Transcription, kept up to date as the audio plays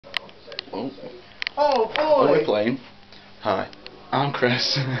Oh. Oh boy! Oh, we're playing. Hi, I'm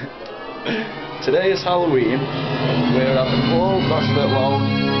Chris. Today is Halloween. We're at the... Oh, that's a bit loud.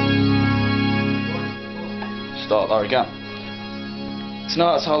 Start that again.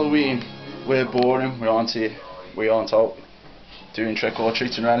 Tonight it's Halloween. We're boring. We aren't out doing trick or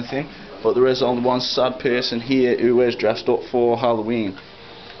treating or anything. But there is only one sad person here who is dressed up for Halloween.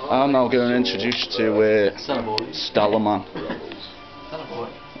 I'm now going to introduce you to Stella Man.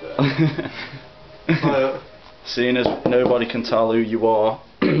 Seeing as nobody can tell who you are,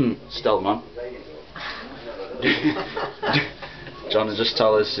 Stella Man. John, just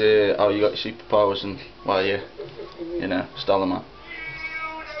tell us how you got your superpowers and why you know, Stella Man.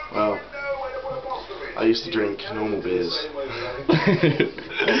 Well, I used to drink normal beers.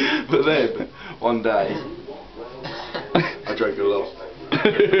 But then, one day, I drank a lot.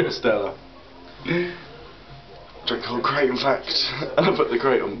 Stella. Drank a whole crate, in fact. And I put the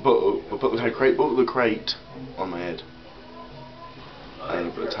crate on bottle. I put the crate on my head.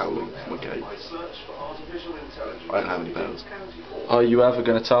 And I put a towel on my cape. I don't have any bells. Are you ever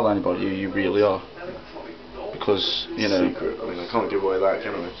going to tell anybody who you really are? Because, you know... Secret. I mean, I can't give away that,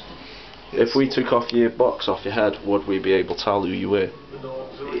 can I? If we took off your box off your head, would we be able to tell who you were?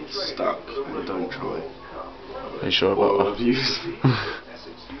 It's stuck, and don't try. Are you sure about that?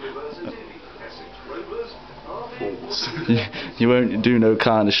 You won't do no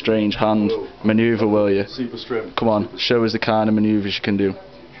kind of strange hand manoeuvre, will you? Super strength. Come on, show us the kind of manoeuvres you can do.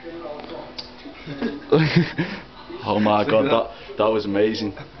 Oh my god, that was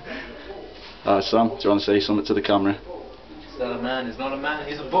amazing. Sam, do you want to say something to the camera? Stella Man is not a man,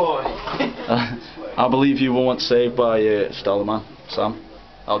 he's a boy. I believe you were once saved by Stella Man. Sam,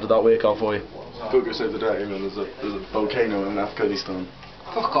 how did that work out for you? Don't go save the day, man. There's a volcano in Afghanistan.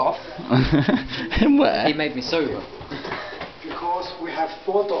 Fuck off. In where? He made me sober. Because we have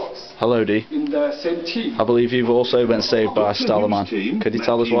 4 dogs Hello, D. in the same team. I believe you've also been saved by Stella Man. Could you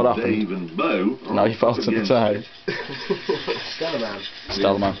tell us what happened? Now you fell to the tide. Stella Man.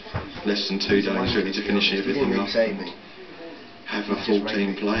 Stella Man. Less than 2 days really to finish everything off. Have a full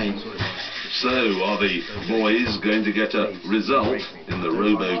team playing. So, are the boys going to get a result in the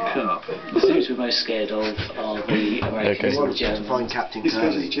Robo Cup? The things we're most scared of are the Americans and the Germans. Find Captain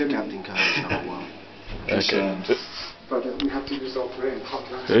Curly. Captain Curly's number 1. Okay. But we have to resolve rain.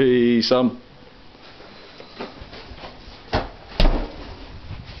 Hotline. Hey, Sam.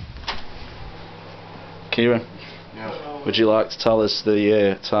 Kieran, Yeah. would you like to tell us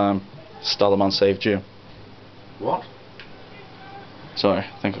the time Stella Man saved you? What? Sorry,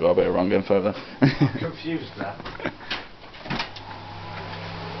 I think I got a bit of wrong info there. Confused now.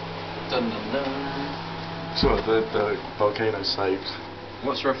 Dun dun dun. So the volcano's saved.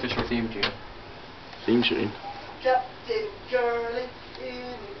 What's your official theme tune? Theme tune. Captain Curly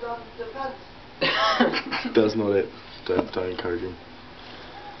in front of pants. That's not it. Don't encourage him.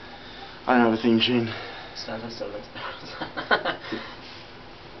 I don't have a theme tune. Stella.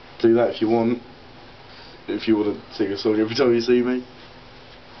 Do that if you want. If you want to sing a song every time you see me.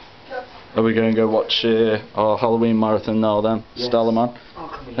 Are we going to go watch our Halloween marathon now then, yes. Stella Man?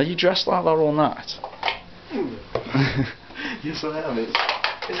 Oh, are you dressed like that all night? Yes, I am.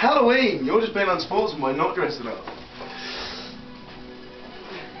 It's Halloween. You're just being unsportsmanlike, not dressing up.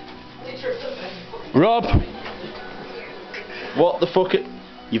 Rob! What the fuck?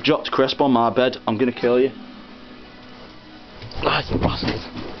 You've dropped a crisp on my bed. I'm gonna kill you. Ah, you bastard.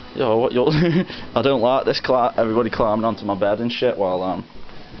 Yo, what you're... I don't like this. Everybody climbing onto my bed and shit while I'm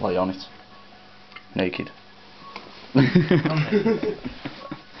lay on it. Naked. Under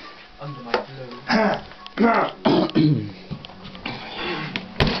my blue.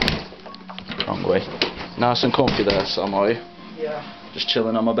 Wrong way. Nice and comfy there, Sam, are you? Yeah. Just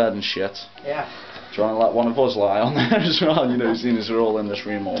chilling on my bed and shit. Yeah. Trying to let one of us lie on there as well, you know, seeing as we're all in this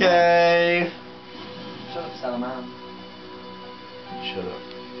room all night. Okay. Shut up, Stella Man. Shut up.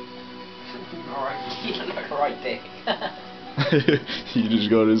 Alright, you look like a right dick. You just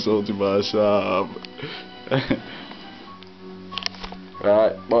got insulted by Sam.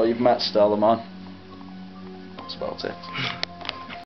 Right, well, you've met Stella Man. That's about it.